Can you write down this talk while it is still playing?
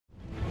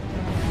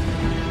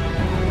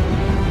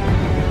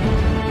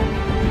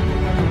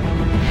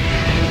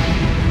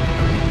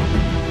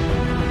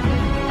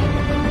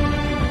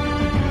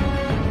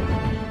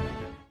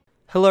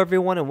Hello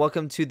everyone and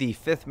welcome to the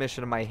 5th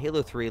mission of my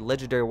Halo 3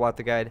 Legendary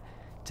Water Guide.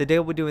 Today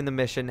we're doing the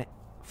mission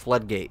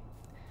Floodgate.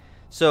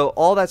 So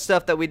all that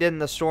stuff that we did in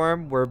the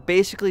storm, we're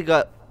basically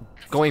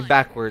going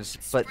backwards,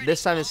 but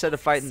this time instead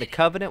of fighting the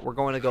Covenant, we're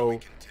going to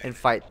go and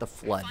fight the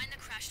Flood.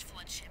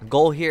 The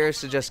goal here is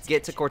to just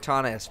get to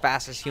Cortana as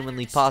fast as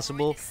humanly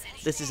possible.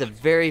 This is a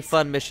very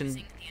fun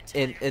mission,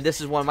 and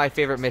this is one of my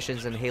favorite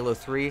missions in Halo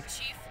 3,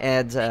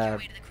 and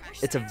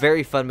it's a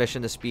very fun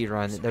mission to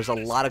speedrun. There's a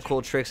lot of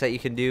cool tricks that you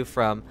can do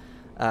from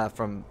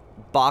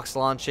box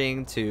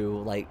launching to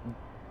like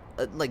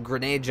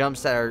grenade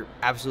jumps that are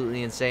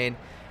absolutely insane,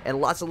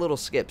 and lots of little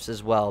skips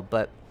as well.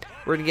 But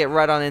we're gonna get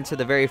right on into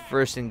the very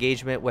first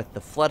engagement with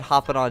the Flood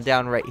hopping on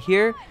down right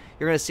here.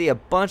 You're gonna see a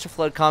bunch of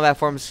Flood combat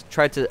forms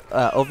try to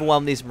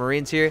overwhelm these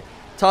Marines here.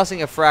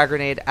 Tossing a frag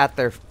grenade at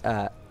their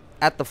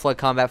at the Flood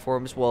combat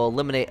forms will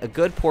eliminate a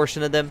good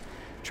portion of them.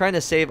 Trying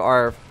to save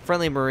our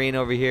friendly Marine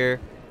over here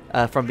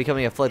from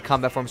becoming a Flood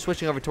combat form.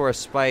 Switching over to our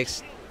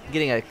spikes,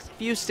 getting a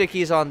few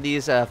stickies on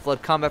these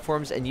Flood combat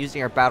forms, and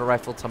using our battle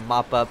rifle to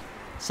mop up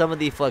some of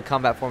the Flood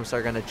combat forms that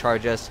are going to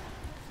charge us,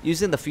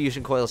 using the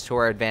fusion coils to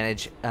our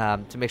advantage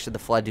to make sure the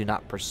Flood do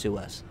not pursue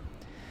us.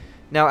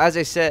 Now, as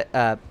I said,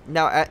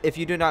 if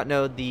you do not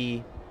know,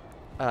 the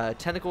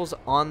tentacles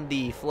on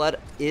the Flood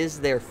is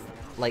their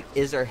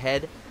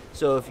head.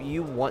 So if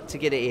you want to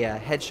get a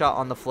headshot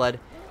on the Flood,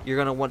 you're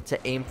going to want to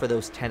aim for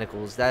those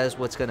tentacles. That is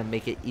what's going to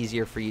make it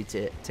easier for you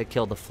to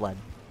kill the Flood.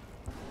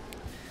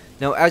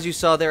 Now, as you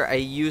saw there, I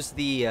used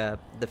the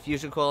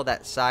fusion coil,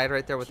 that side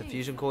right there with the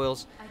fusion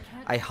coils.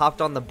 I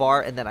hopped on the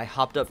bar and then I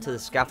hopped up to the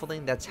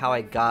scaffolding. That's how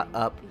I got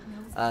up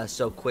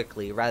so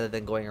quickly, rather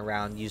than going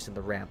around using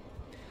the ramp.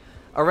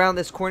 Around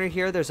this corner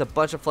here, there's a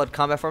bunch of Flood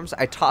combat forms.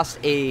 I tossed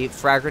a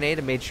frag grenade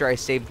and made sure I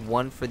saved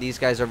one for these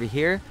guys over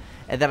here,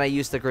 and then I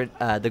used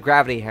the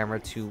gravity hammer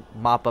to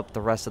mop up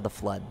the rest of the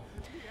Flood.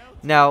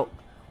 Now,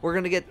 we're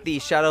going to get the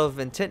Shadow of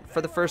Intent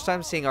for the first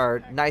time, seeing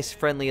our nice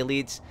friendly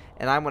elites,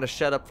 and I'm going to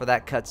shut up for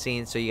that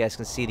cutscene so you guys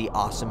can see the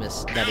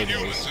awesomeness that it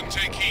is.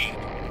 Take heed.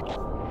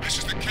 This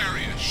is the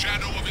carrier,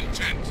 Shadow of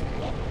Intent.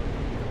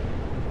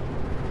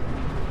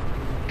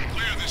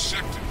 Clear this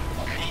sector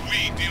while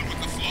we deal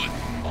with the Flood.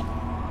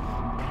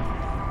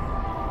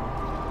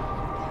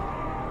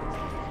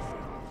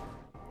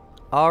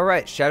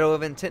 Alright, Shadow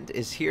of Intent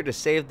is here to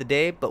save the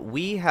day, but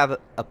we have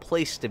a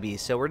place to be,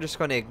 so we're just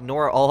going to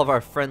ignore all of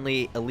our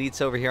friendly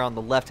elites over here on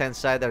the left-hand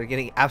side that are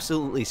getting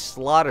absolutely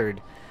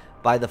slaughtered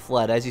by the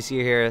Flood. As you see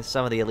here,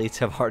 some of the elites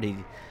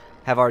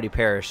have already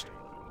perished.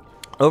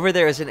 Over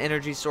there is an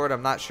energy sword.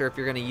 I'm not sure if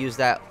you're going to use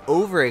that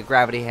over a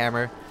gravity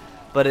hammer,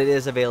 but it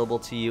is available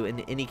to you in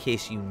any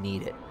case you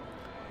need it.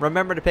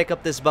 Remember to pick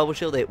up this bubble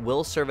shield. It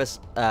will serve us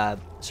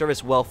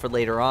well for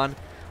later on.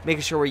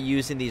 Making sure we're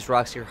using these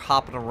rocks here,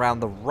 hopping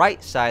around the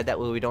right side, that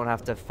way we don't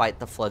have to fight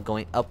the Flood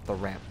going up the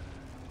ramp.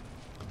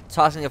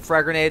 Tossing a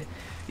frag grenade,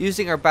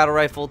 using our battle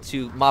rifle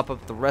to mop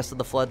up the rest of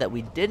the Flood that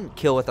we didn't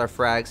kill with our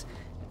frags.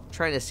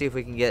 Trying to see if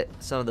we can get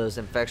some of those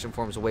infection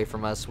forms away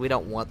from us. We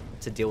don't want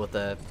to deal with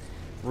a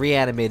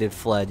reanimated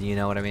Flood, you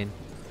know what I mean.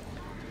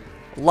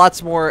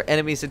 Lots more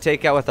enemies to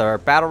take out with our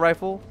battle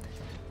rifle.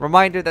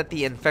 Reminder that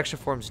the infection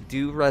forms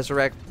do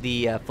resurrect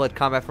the Flood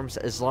combat forms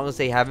as long as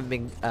they haven't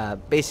been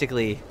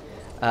basically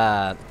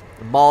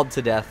mauled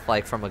to death,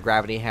 like from a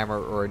gravity hammer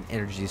or an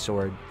energy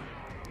sword.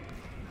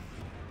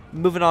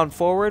 Moving on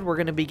forward, we're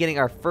going to be getting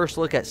our first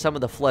look at some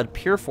of the Flood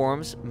pure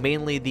forms,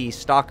 mainly the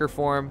Stalker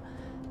form,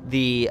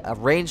 the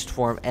ranged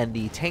form, and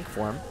the tank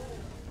form.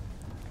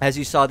 As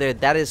you saw there,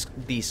 that is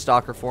the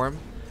Stalker form.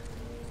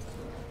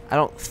 I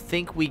don't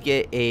think we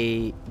get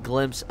a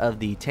glimpse of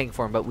the tank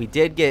form, but we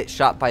did get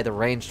shot by the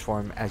ranged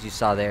form, as you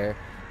saw there,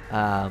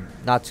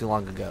 not too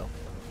long ago.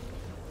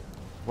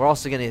 We're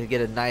also going to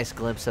get a nice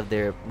glimpse of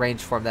their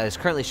ranged form that is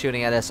currently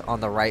shooting at us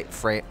on the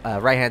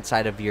right-hand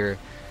side of your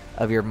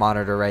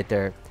monitor right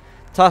there.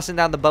 Tossing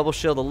down the bubble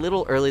shield a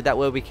little early, that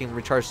way we can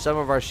recharge some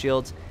of our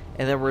shields,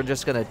 and then we're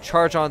just going to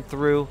charge on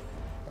through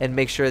and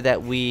make sure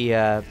that we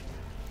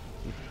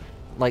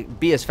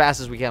be as fast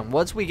as we can.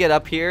 Once we get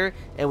up here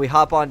and we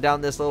hop on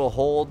down this little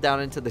hole down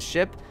into the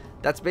ship,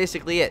 that's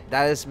basically it.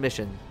 That is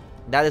mission.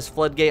 That is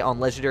Floodgate on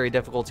legendary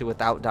difficulty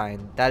without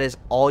dying. That is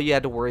all you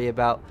had to worry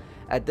about.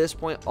 At this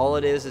point, all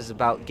it is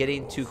about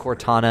getting to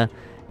Cortana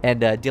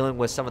and dealing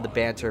with some of the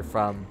banter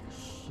from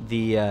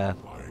the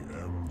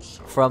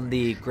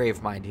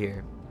Gravemind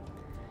here.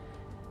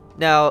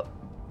 Now,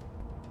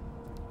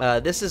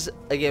 this is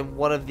again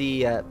one of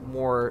the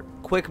more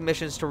quick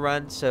missions to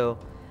run, so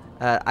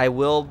I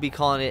will be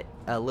calling it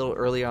a little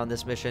earlier on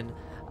this mission.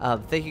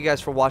 Thank you guys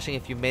for watching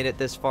if you made it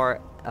this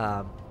far,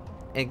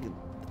 and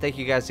thank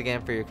you guys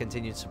again for your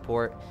continued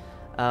support.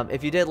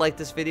 If you did like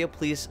this video,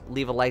 please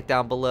leave a like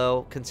down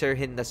below. Consider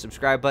hitting the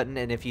subscribe button,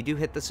 and if you do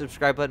hit the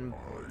subscribe button,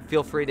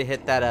 feel free to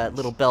hit that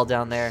little bell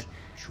down there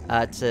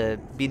to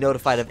be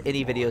notified of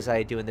any videos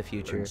I do in the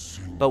future.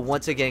 But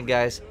once again,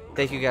 guys,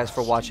 thank you guys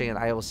for watching, and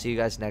I will see you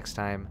guys next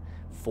time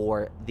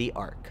for the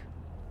Ark.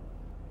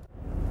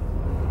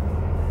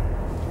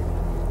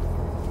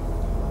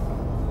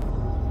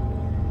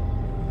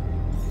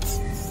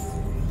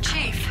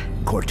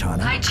 Cortana?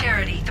 High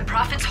Charity, the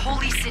Prophet's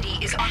holy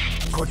city is on...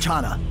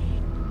 Cortana.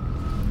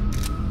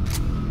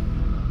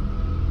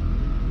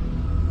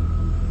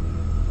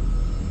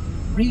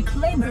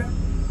 Reclaimer.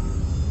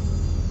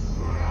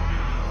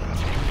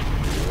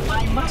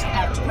 I must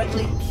act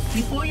quickly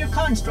before your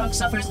construct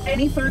suffers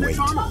any further Wait.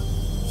 trauma.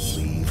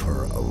 Leave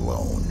her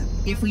alone.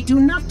 If we do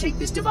not take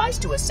this device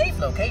to a safe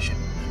location,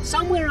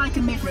 somewhere I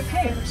can make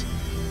repairs.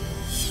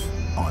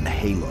 On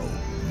Halo,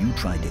 you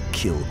tried to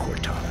kill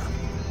Cortana.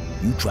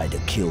 You tried to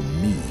kill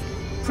me.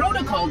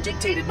 Protocol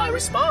dictated my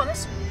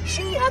response.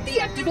 She had the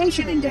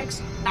activation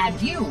index,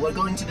 and you were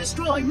going to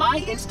destroy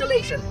my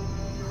installation.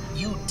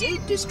 You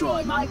did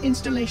destroy my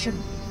installation.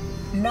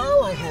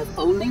 Now I have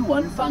only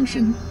one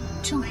function,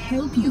 to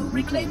help you,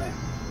 Reclaimer,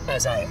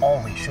 as I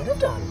always should have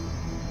done.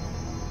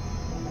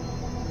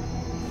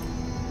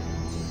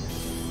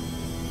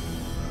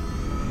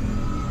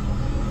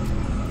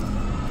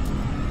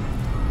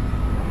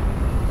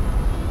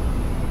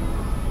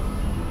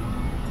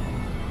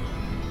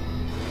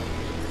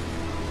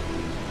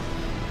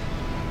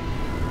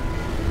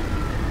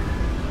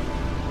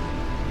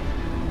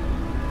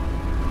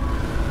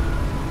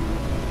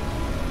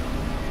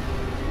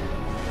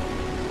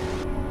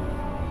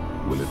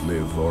 Will it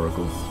live,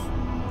 Oracle?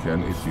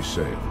 Can it be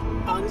saved?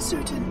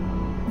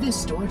 Uncertain. This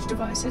storage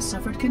device has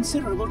suffered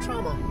considerable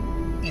trauma.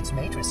 Its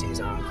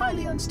matrices are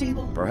highly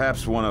unstable.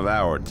 Perhaps one of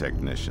our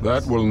technicians.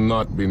 That will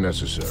not be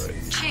necessary.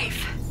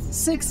 Chief,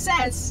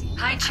 Success!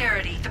 High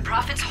Charity, the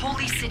Prophet's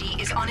holy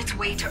city is on its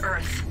way to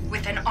Earth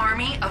with an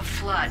army of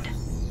Flood.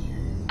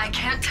 I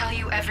can't tell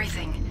you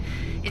everything.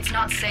 It's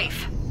not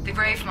safe. The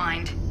Grave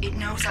Mind, it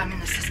knows I'm in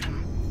the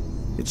system.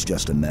 It's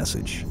just a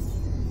message.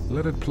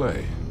 Let it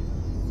play.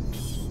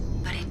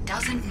 But it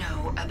doesn't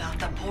know about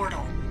the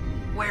portal,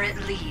 where it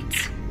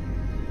leads.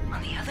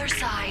 On the other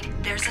side,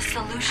 there's a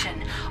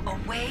solution, a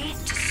way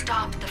to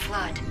stop the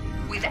Flood,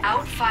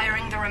 without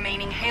firing the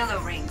remaining Halo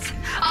rings.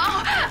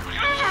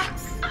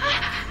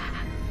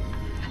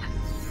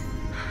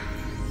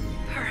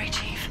 Hurry,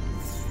 Chief.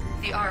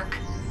 The Ark.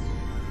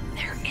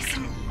 There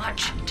isn't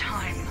much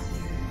time.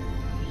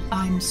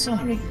 I'm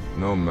sorry.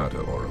 No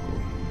matter,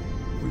 Oracle.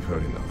 We've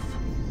heard enough.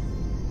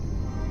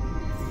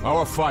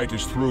 Our fight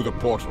is through the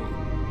portal.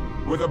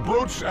 With the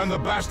brutes and the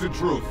bastard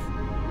truth.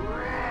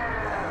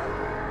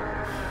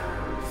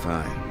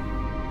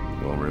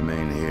 Fine. We'll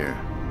remain here.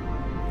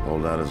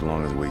 Hold out as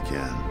long as we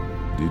can.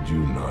 Did you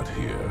not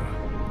hear?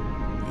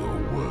 Your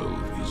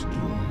world is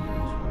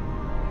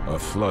doomed. A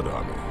Flood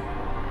army,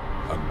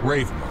 a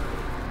grave mother,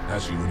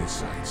 has you in its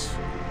sights.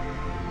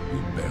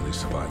 You barely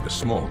survived a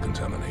small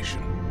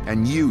contamination.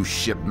 And you,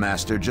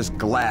 shipmaster, just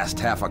glassed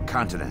half a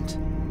continent.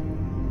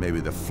 Maybe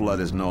the Flood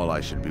isn't all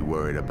I should be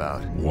worried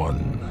about.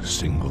 One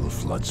single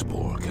Flood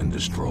spore can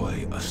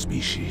destroy a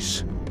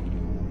species.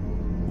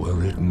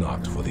 Were it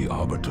not for the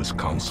Arbiter's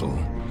Council,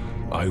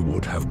 I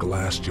would have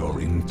glassed your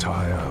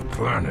entire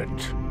planet.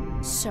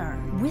 Sir,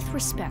 with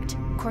respect,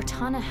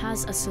 Cortana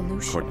has a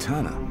solution.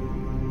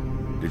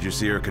 Cortana? Did you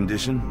see her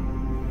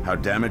condition? How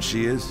damaged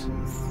she is?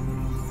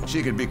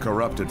 She could be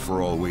corrupted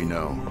for all we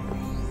know.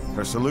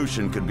 Her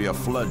solution could be a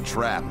Flood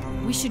trap.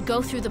 We should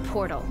go through the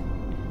portal.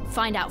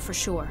 Find out for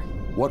sure.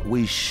 What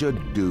we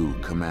should do,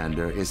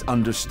 Commander, is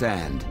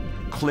understand,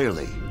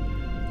 clearly,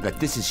 that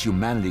this is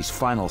humanity's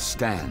final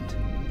stand.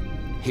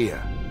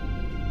 Here,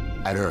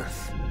 at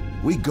Earth.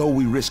 We go,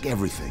 we risk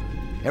everything.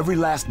 Every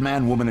last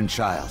man, woman, and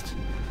child.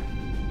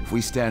 If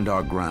we stand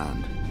our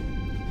ground,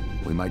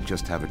 we might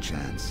just have a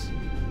chance.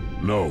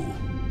 No.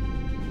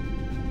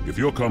 If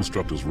your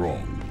construct is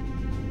wrong,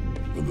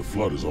 then the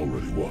Flood is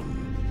already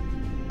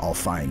won. I'll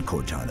find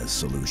Cortana's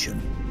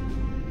solution.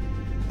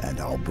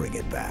 And I'll bring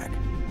it back.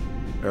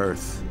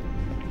 Earth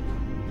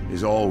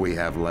is all we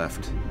have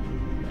left.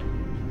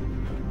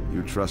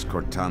 You trust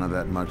Cortana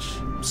that much?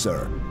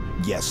 Sir.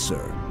 Yes,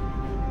 sir.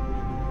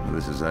 Well,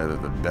 this is either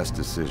the best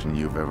decision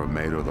you've ever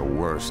made or the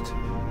worst.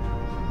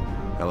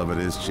 Hell of it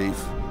is, Chief.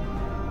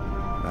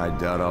 I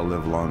doubt I'll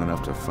live long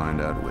enough to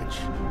find out which.